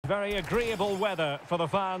very agreeable weather for the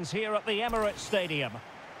fans here at the Emirates Stadium.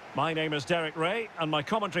 My name is Derek Ray, and my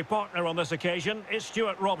commentary partner on this occasion is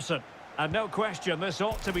Stuart Robson. And no question, this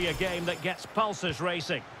ought to be a game that gets pulses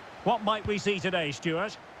racing. What might we see today,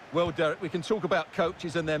 Stuart? Well, Derek, we can talk about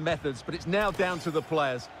coaches and their methods, but it's now down to the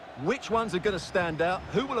players. Which ones are going to stand out,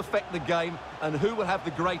 who will affect the game, and who will have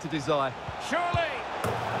the greater desire? Surely,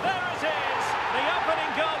 there it is, the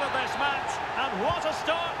opening goal of this match, and what a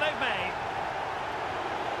start they've made.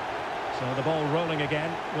 So the ball rolling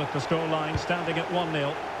again, with the scoreline standing at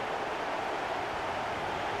 1-0.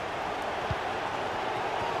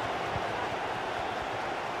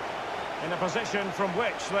 In a position from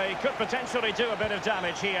which they could potentially do a bit of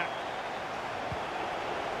damage here.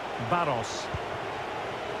 Barros.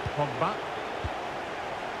 Pogba.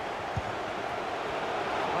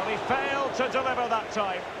 Well, he failed to deliver that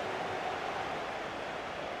time.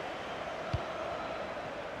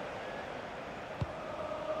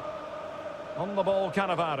 On the ball,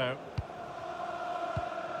 Cannavaro.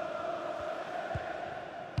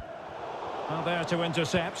 Now there to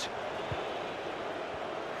intercept.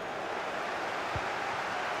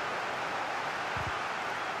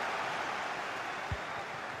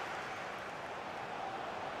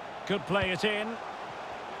 Could play it in.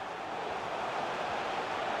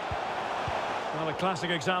 Well, a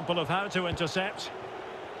classic example of how to intercept.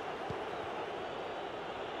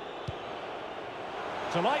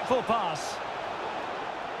 Delightful pass.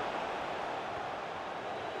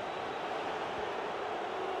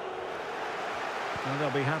 And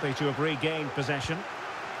they'll be happy to have regained possession.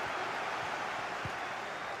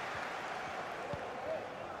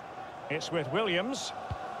 It's with Williams.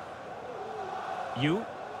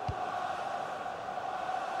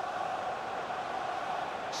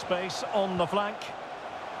 Space on the flank.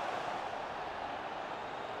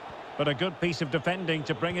 But a good piece of defending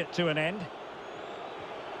to bring it to an end.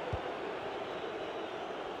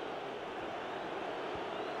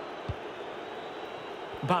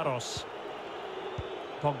 Barros.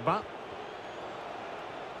 Pogba.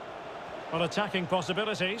 Well, attacking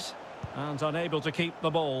possibilities. And unable to keep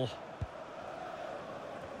the ball.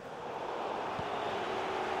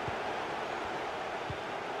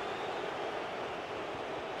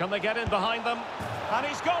 Can they get in behind them? And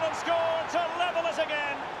he's gone and scored to level it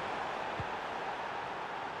again.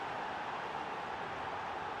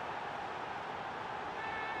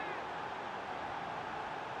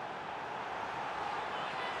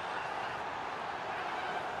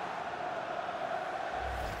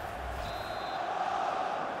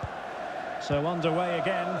 So underway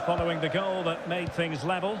again following the goal that made things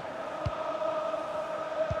level.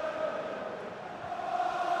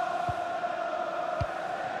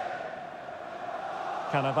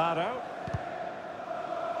 Cannavaro.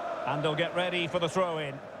 And they'll get ready for the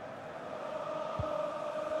throw-in.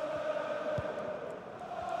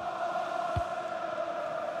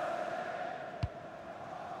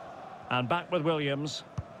 And back with Williams.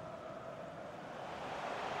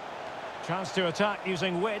 Chance to attack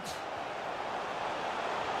using width.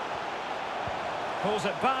 Pulls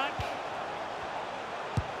it back.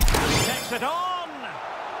 Takes it on.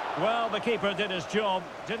 Well, the keeper did his job.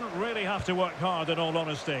 Didn't really have to work hard, in all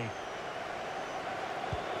honesty.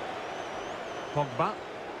 Pogba.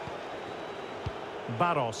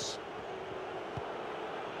 Barros.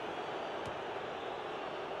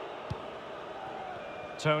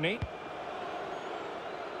 Tony.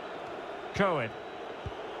 Cohen.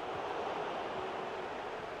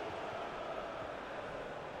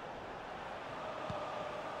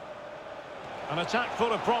 An attack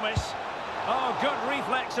full of promise. Oh, good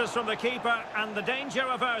reflexes from the keeper, and the danger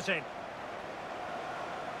averted.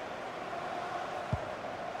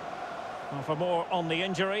 Well, for more on the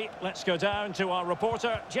injury, let's go down to our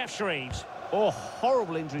reporter, Jeff Shreves. Oh,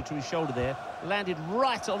 horrible injury to his shoulder there. Landed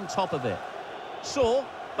right on top of it. Sore,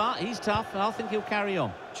 but he's tough, and I think he'll carry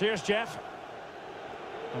on. Cheers, Jeff.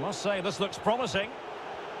 I must say, this looks promising.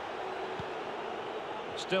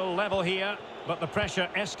 Still level here, but the pressure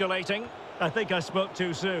escalating. I think I spoke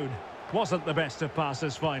too soon. Wasn't the best of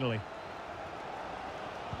passes finally.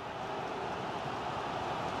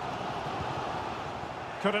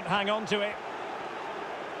 Couldn't hang on to it.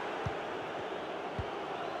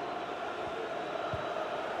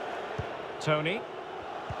 Tony.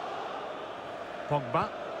 Pogba.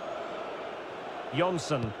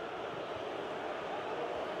 Jonsson.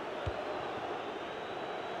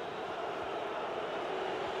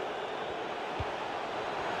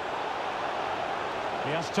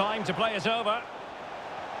 He has time to play it over.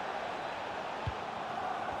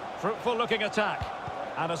 Fruitful looking attack.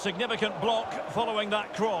 And a significant block following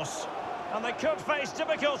that cross. And they could face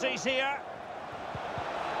difficulties here.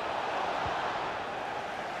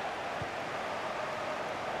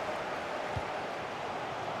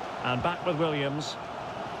 And back with Williams.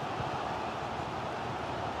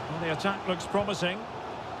 Well, the attack looks promising.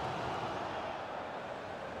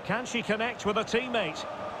 Can she connect with a teammate?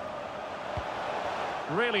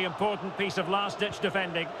 Really important piece of last-ditch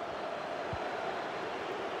defending.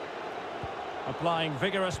 Applying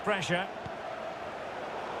vigorous pressure.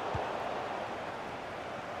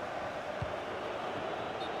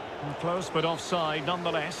 And close but offside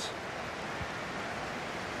nonetheless.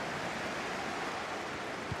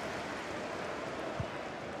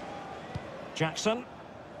 Jackson.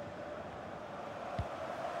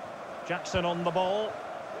 Jackson on the ball.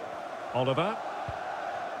 Oliver.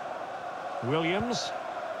 Williams.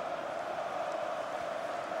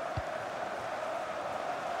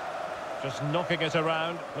 Just knocking it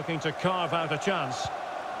around, looking to carve out a chance.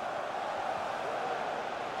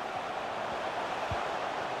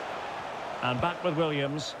 And back with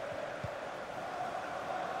Williams.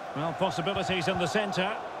 Well, possibilities in the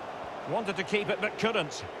centre. Wanted to keep it but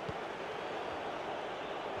couldn't.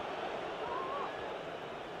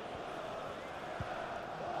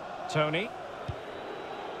 Tony.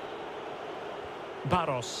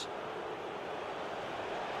 Barros.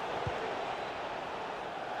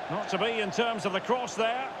 Not to be in terms of the cross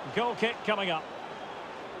there. Goal kick coming up.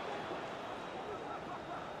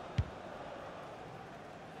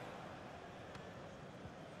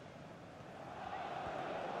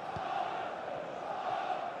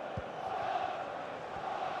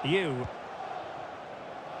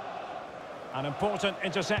 An important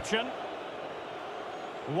interception.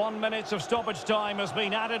 1 minute of stoppage time has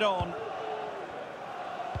been added on.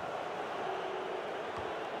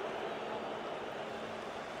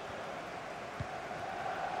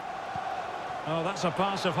 Oh, that's a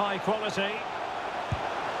pass of high quality.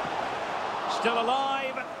 Still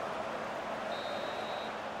alive.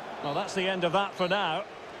 Well, that's the end of that for now.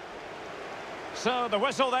 So the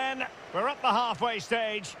whistle then. We're at the halfway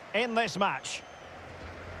stage in this match.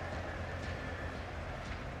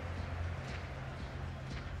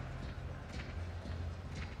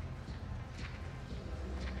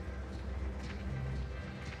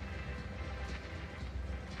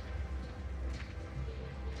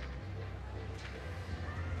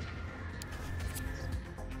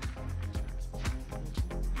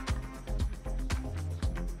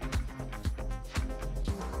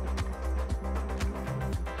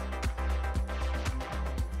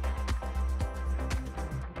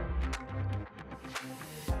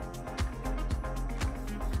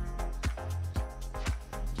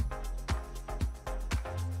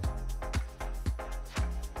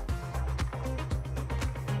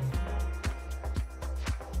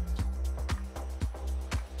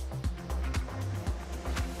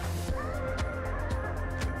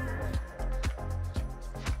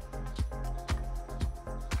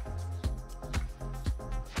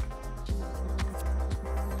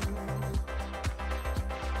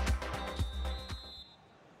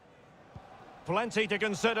 Plenty to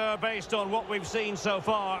consider based on what we've seen so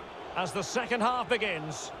far as the second half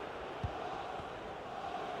begins.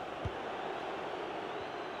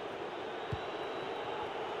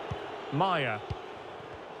 Maya.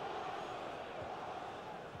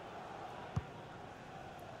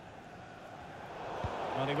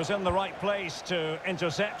 And he was in the right place to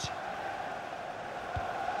intercept.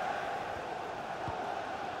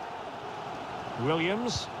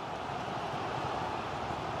 Williams.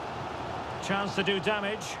 Chance to do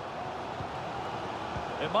damage.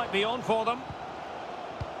 It might be on for them.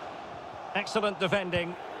 Excellent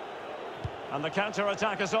defending. And the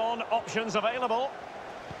counter-attack is on. Options available.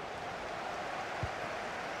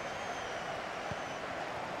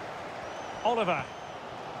 Oliver.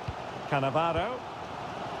 Cannavaro.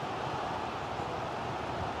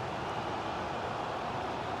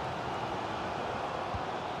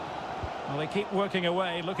 Well, they keep working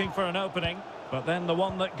away, looking for an opening. But then the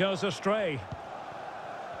one that goes astray.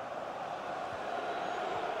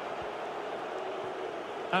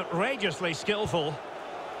 Outrageously skillful.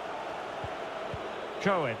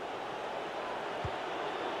 Cohen.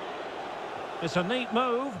 It's a neat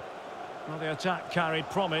move. Well, the attack carried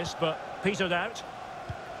promise, but petered out.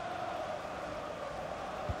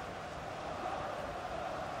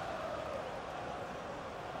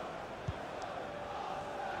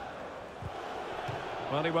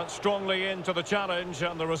 Well, he went strongly into the challenge,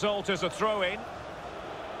 and the result is a throw-in.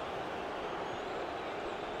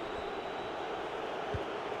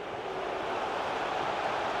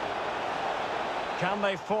 Can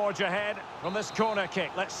they forge ahead from this corner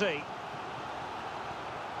kick? Let's see.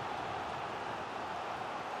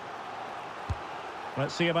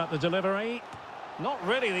 Let's see about the delivery. Not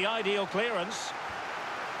really the ideal clearance.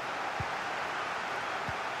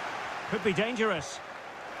 Could be dangerous.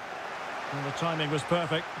 And the timing was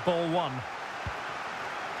perfect. Ball one.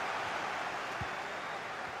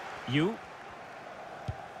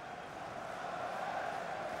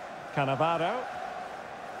 Cannavaro.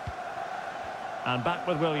 And back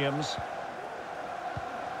with Williams.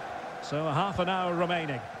 So a half an hour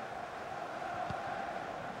remaining.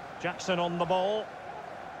 Jackson on the ball.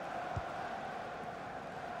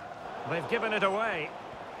 They've given it away.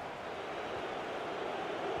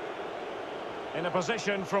 In a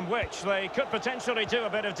position from which they could potentially do a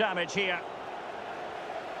bit of damage here.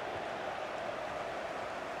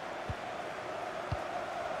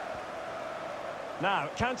 Now,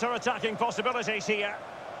 counter-attacking possibilities here.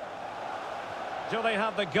 Do they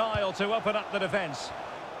have the guile to open up the defence?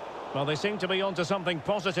 Well, they seem to be onto something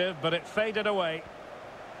positive, but it faded away.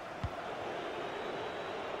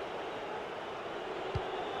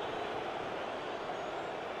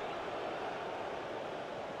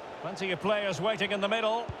 Plenty of players waiting in the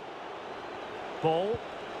middle. Ball.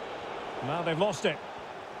 Now they've lost it.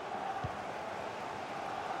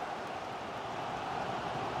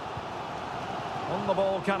 On the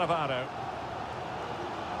ball, Cannavaro.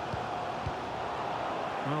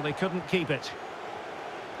 Well, they couldn't keep it.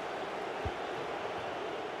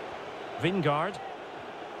 Vingard.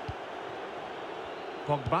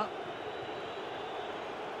 Pogba.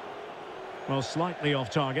 Well, slightly off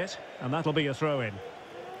target, and that'll be a throw-in.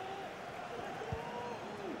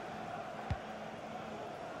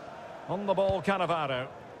 On the ball, Cannavaro.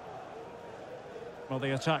 Well,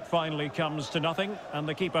 the attack finally comes to nothing, and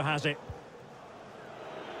the keeper has it.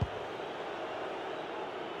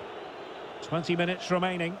 20 minutes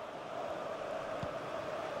remaining.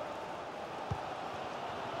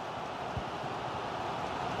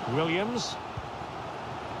 Williams.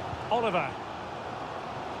 Oliver.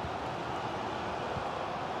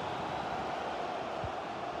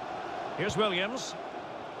 Here's Williams.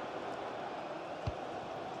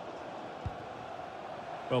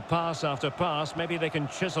 Well, pass after pass, maybe they can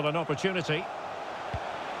chisel an opportunity.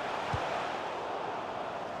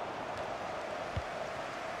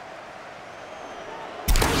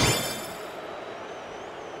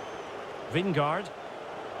 Vingard.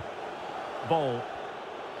 Ball.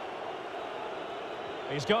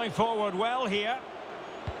 He's going forward well here.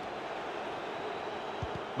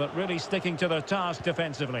 But really sticking to their task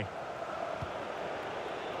defensively.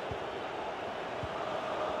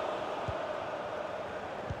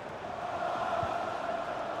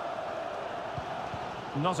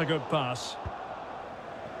 Not a good pass.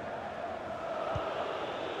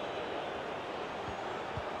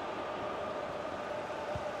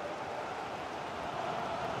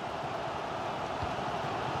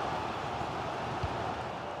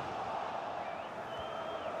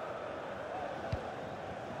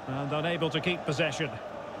 And unable to keep possession.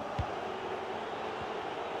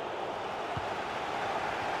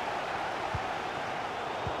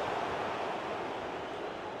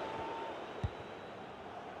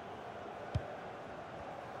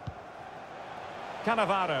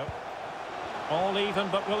 Cannavaro. All even,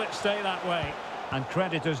 but will it stay that way? And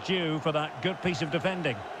credit is due for that good piece of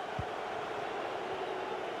defending.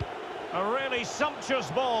 A really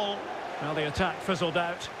sumptuous ball. Now the attack fizzled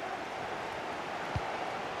out.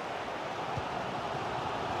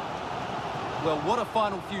 Well, what a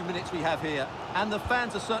final few minutes we have here. And the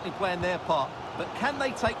fans are certainly playing their part. But can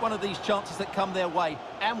they take one of these chances that come their way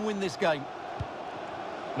and win this game?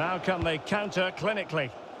 Now can they counter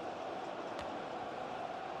clinically?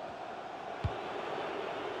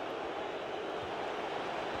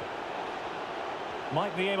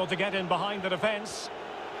 Might be able to get in behind the defence.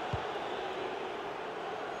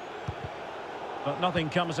 But nothing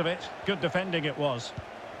comes of it. Good defending it was.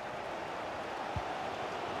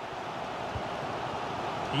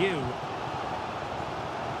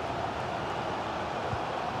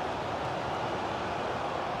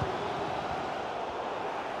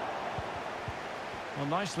 Well,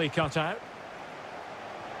 nicely cut out.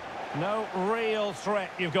 No real threat,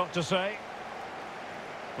 you've got to say.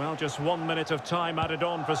 Well, just 1 minute of time added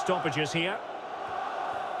on for stoppages here.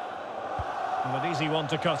 Well, an easy one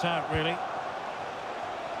to cut out, really.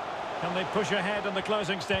 Can they push ahead in the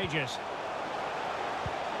closing stages?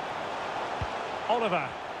 Oliver.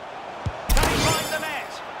 Can he find the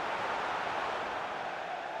net?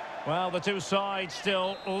 Well, the two sides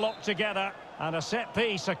still locked together. And a set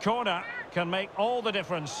piece, a corner, can make all the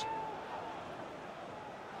difference.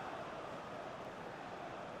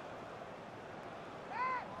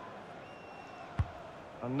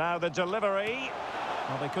 And now the delivery.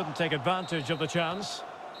 Well, they couldn't take advantage of the chance.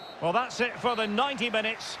 Well, that's it for the 90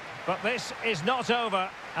 minutes. But this is not over,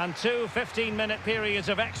 and two 15-minute periods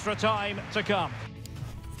of extra time to come.